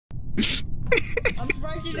I'm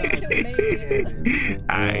surprised you didn't kill me.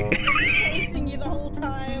 I I've been chasing you the whole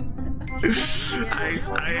time.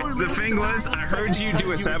 The thing was, I heard you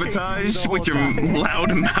do a sabotage with your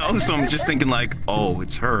loud mouth, so I'm just thinking like, oh,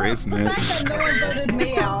 it's her, isn't The it? fact that no one voted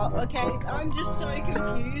me out, okay? I'm just so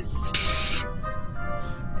confused.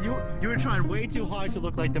 You were trying way too hard to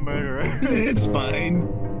look like the murderer. It's fine.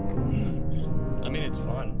 I mean, it's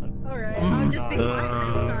fun. Alright, I'm just being quiet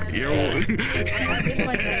next time. This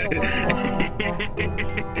might take a while.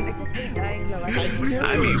 I just hate dying though. I hate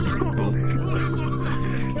I mean,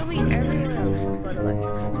 kill me everywhere else but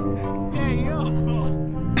electric. Hey, yo!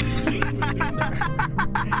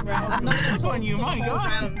 I'm not That's on you, my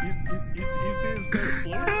god! You see him start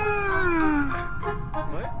floating?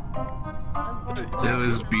 What? that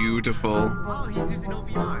was beautiful. Oh, he's using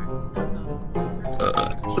OVR.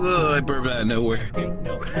 I burped out of nowhere. Okay,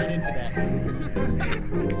 no, not into that.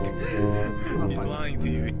 He's lying to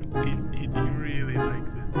you. He really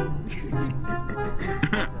likes it.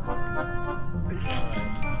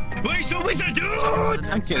 Wait, so what's that dude?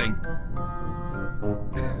 I'm kidding.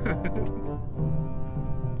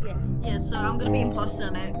 Yes. Yeah, so I'm gonna be imposter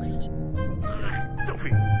next.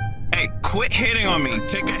 Sophie. Hey, quit hitting on me.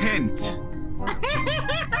 Take a hint.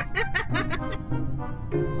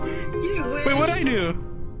 You wish. Wait, what'd I do?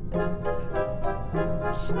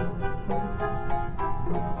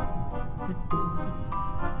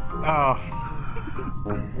 Oh.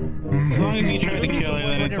 As long as you try to kill her,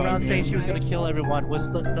 then Went it's all around saying good. she was gonna kill everyone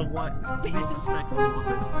was the one least suspectful.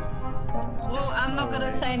 Well, I'm not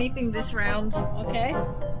gonna say anything this round, okay?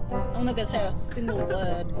 I'm not gonna say a single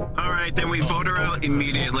word. All right, then we vote her out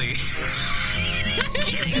immediately.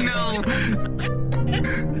 No.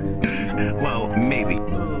 Well, maybe.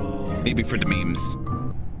 Maybe for the memes.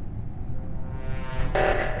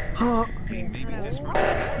 Maybe just.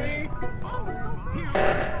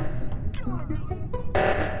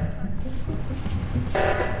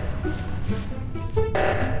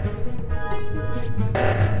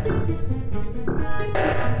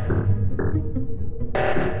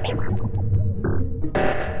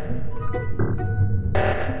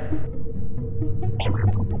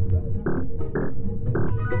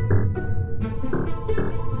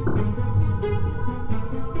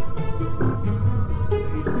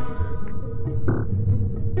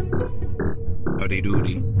 Howdy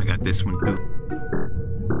doody. I got this one too.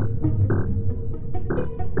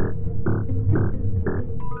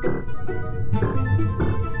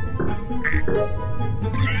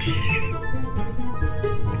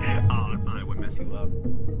 Oh, I thought I would mess you up.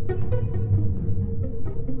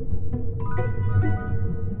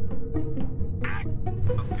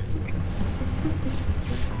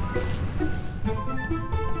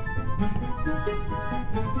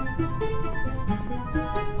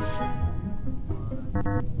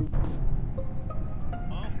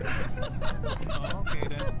 Okay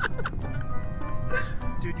then.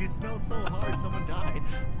 Dude, you smelled so hard, someone died.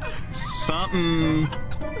 Something.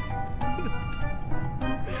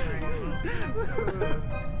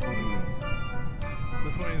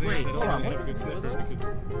 The funny thing Wait, is, I hold don't on, really what- have a good what sniffer else?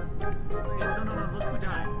 because No, look who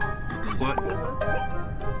died. What?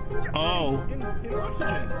 Oh. in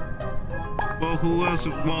oxygen. Well, who else?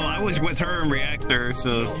 Well, I was with her in reactor,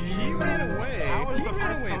 so. He ran away. I was He the ran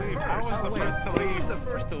first to away leave. I was the Wait, first to He leave. was the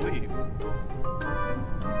first to leave.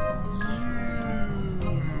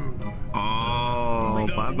 Oh,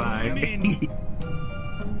 The bye bye.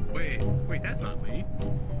 Wait, that's not Lee. Wait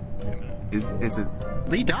a minute. Is it?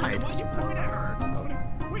 Lee died. Why'd you point at her?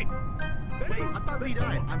 Wait, that is. I thought Lee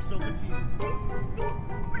died. I'm so confused.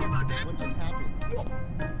 Lee's not dead. What just happened?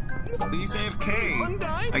 Lee's AFK.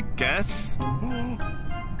 Undying? I guess.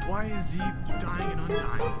 Why is he dying and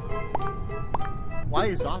undying? Why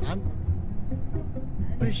is I'm?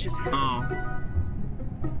 What is just happening?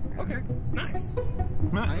 Oh. Okay, nice.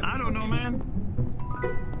 I don't know, man.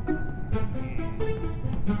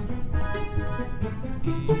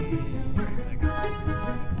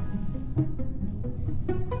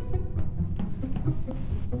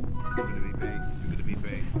 I'm gonna be bait. I'm gonna be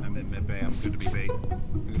bait. I'm in mid bay. I'm gonna be bait.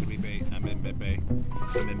 I'm gonna be bait. I'm in mid bay.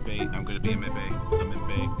 I'm in bait. I'm gonna be in mid bay. I'm in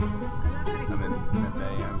bait. I'm in mid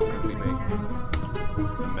bay. I'm gonna be bait.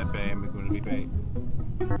 I'm mid bay. I'm gonna be bait.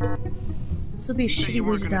 This will be a You said shitty you way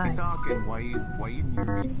weren't to gonna die. be talking. Why you near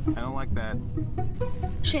me? I don't like that.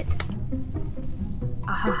 Shit.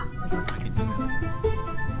 Aha. I can smell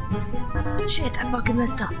it. Shit, I fucking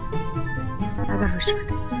messed up. I got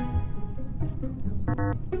restricted.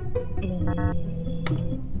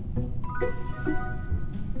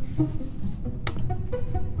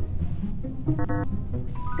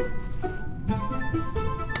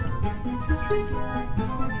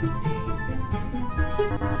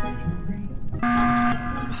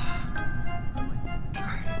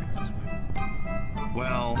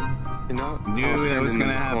 knew that was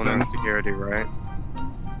gonna happen. Security, right?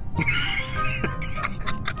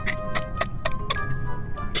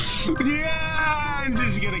 Yeah, I'm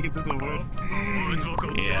just gonna get this over with. Oh, it's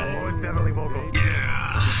vocal. Yeah. Oh, it's definitely vocal.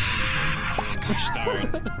 Yeah. Starring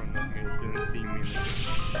from the me, didn't see me.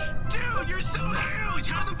 Dude, you're so huge.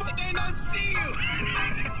 How the fuck did I not see you?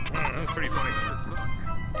 Oh, that was pretty funny.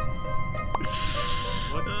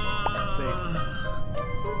 What?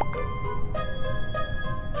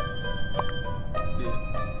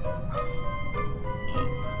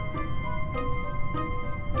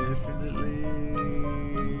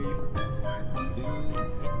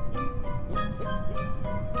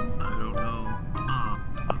 I don't know.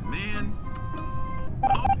 Man.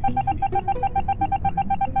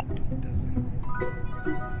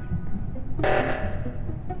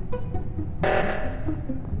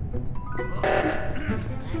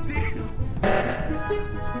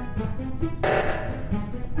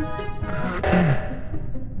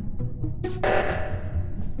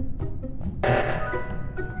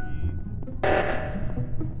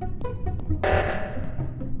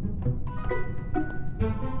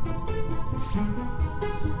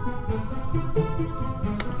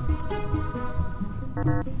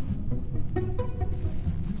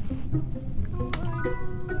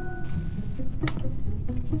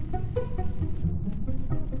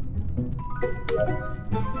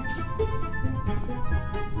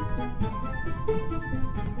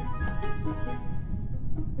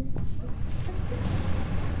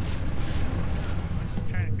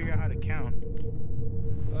 Trying to figure out how to count.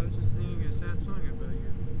 I was just singing a sad song about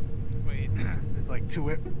you. Wait, there's like two.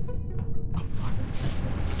 Oh fuck.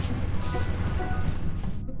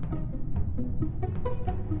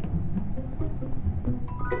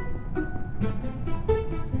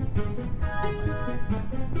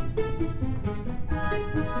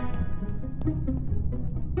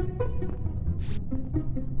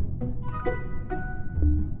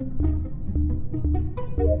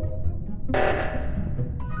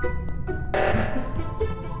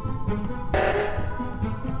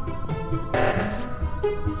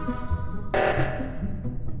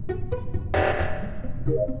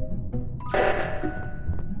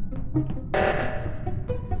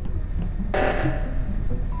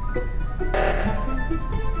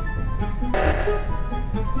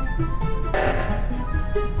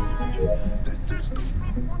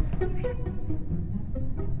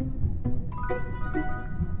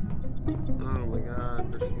 Oh my god,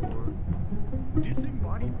 there's more.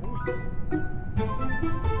 Disembodied voice.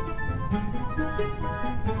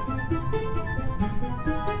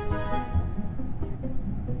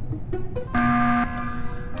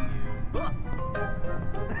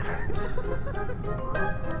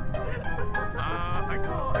 I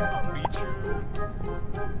call Beecher.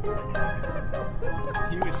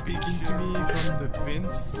 He was speaking to me from the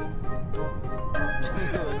vents.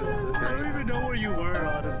 I don't even know where you were,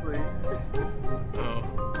 honestly. Oh.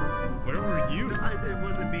 Where were you? It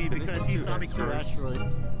wasn't me because he saw me kill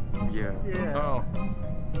asteroids. Yeah. Yeah. Oh.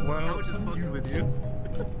 I Well, was just fucking with you.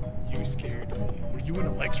 you scared me. Were you in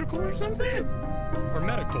electrical or something? Or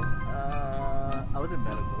medical? I was in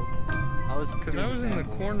medical. I was Because I was in the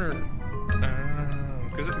corner.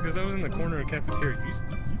 Because I was in the corner of the cafeteria. You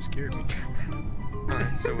scared me.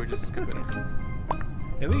 Alright, so we're just skipping.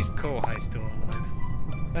 At least Kohai's still alive.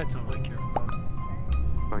 That's all I care about.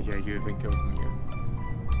 Oh yeah, you even killed me.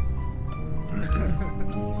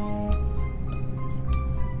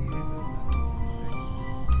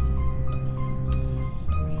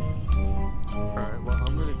 Alright, well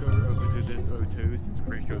I'm gonna go over to this O2 since I'm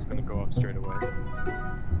pretty sure it's gonna go off straight away.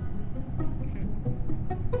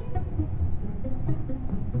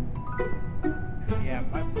 Yeah,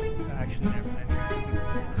 actually never mind.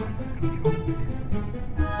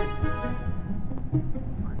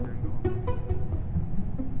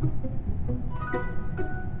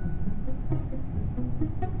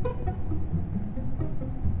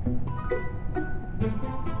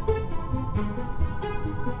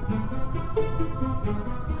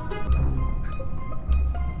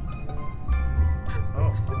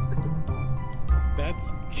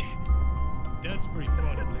 That's pretty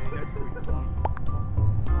funny, man. That's pretty funny.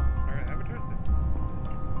 Alright, advertise it.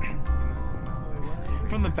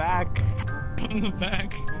 From the back. From the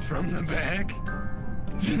back. From the back?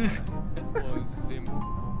 Was them.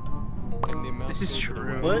 And the This is mouse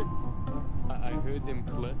true. What? I heard them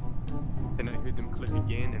click, and I heard them click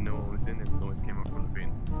again, and no one was in, and the noise came up from the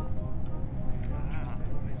vent.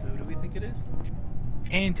 So who do we think it is?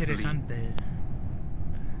 Interesante.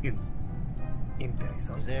 Is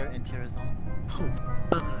Interesting. there Interessant? Oh,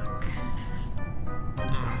 fuck.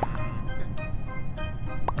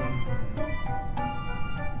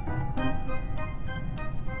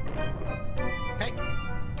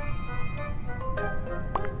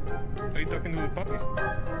 talking to the puppies?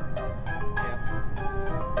 Yeah.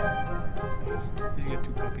 Did you get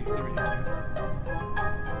 2 puppies? They're really cute.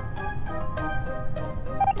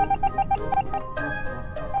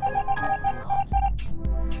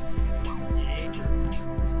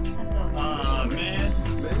 Oh man.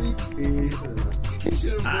 You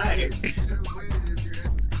should have waited. You should have waited if your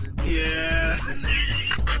ass is gonna Yeah.